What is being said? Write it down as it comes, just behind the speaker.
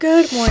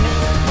Good morning.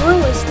 You're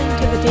listening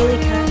to the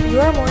Daily Cat,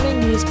 your morning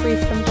news brief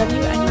from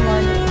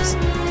WNUR News.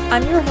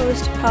 I'm your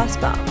host, Pass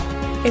Baum.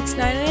 It's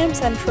 9 a.m.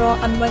 Central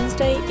on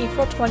Wednesday,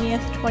 April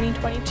 20th,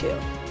 2022.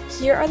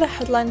 Here are the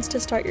headlines to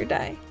start your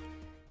day.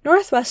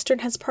 Northwestern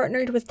has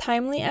partnered with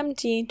Timely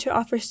MD to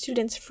offer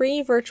students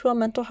free virtual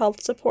mental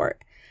health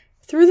support.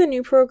 Through the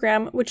new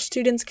program, which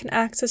students can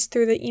access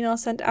through the email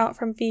sent out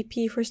from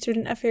VP for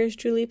Student Affairs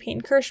Julie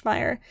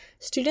Payne-Kirschmeyer,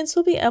 students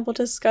will be able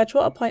to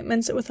schedule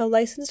appointments with a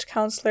licensed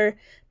counselor,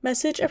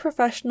 message a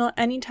professional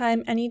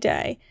anytime, any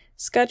day,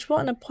 schedule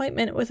an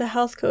appointment with a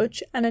health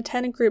coach, and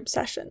attend group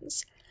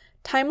sessions.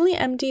 Timely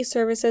MD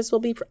services will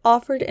be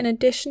offered in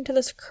addition to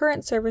the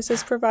current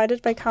services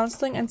provided by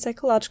Counseling and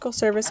Psychological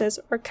Services,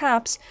 or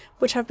CAPS,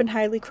 which have been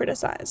highly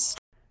criticized.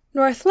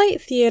 Northlight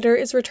Theater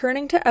is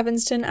returning to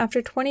Evanston after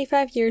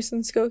 25 years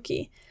in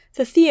Skokie.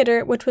 The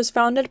theater, which was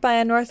founded by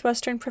a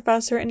Northwestern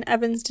professor in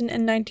Evanston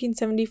in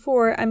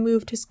 1974 and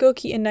moved to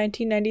Skokie in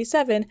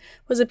 1997,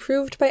 was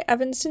approved by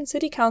Evanston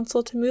City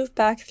Council to move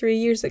back 3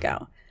 years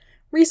ago.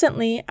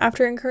 Recently,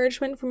 after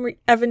encouragement from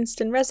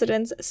Evanston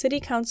residents,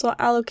 City Council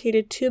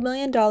allocated $2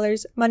 million,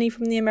 money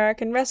from the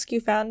American Rescue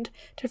Fund,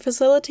 to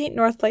facilitate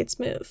Northlight's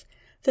move.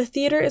 The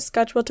theater is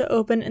scheduled to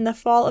open in the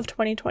fall of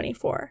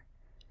 2024.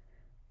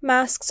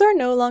 Masks are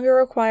no longer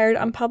required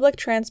on public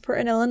transport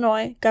in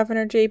Illinois,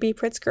 Governor J.B.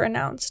 Pritzker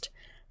announced.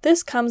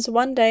 This comes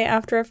one day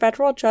after a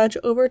federal judge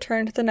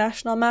overturned the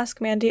national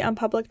mask mandate on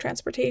public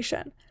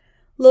transportation.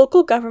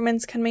 Local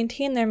governments can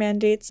maintain their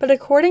mandates, but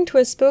according to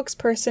a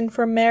spokesperson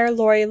for Mayor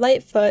Lori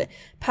Lightfoot,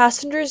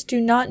 passengers do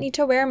not need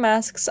to wear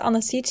masks on the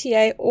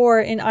CTA or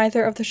in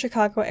either of the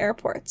Chicago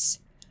airports.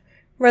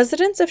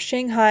 Residents of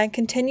Shanghai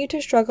continue to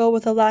struggle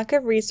with a lack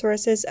of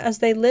resources as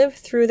they live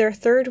through their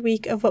third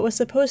week of what was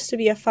supposed to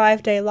be a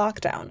 5-day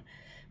lockdown.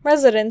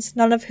 Residents,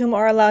 none of whom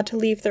are allowed to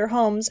leave their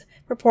homes,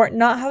 report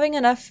not having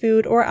enough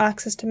food or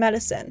access to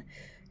medicine.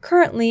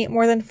 Currently,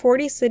 more than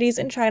 40 cities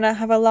in China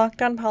have a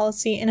lockdown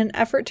policy in an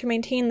effort to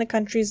maintain the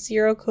country's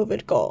zero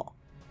COVID goal.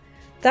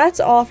 That's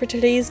all for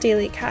today's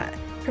Daily Cat.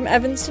 From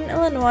Evanston,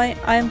 Illinois,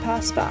 I'm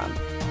Pass Baum.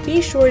 Be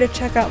sure to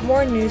check out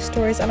more news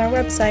stories on our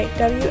website,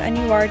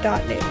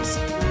 WNUR.news.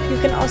 You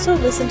can also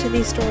listen to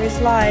these stories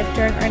live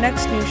during our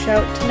next news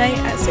show tonight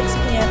at 6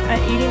 p.m. at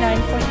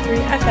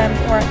 89.3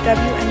 FM or at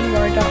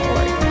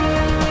WNUR.org.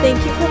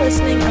 Thank you for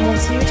listening, and we'll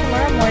see you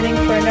tomorrow morning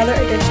for another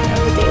edition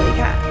of the Daily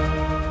Cat.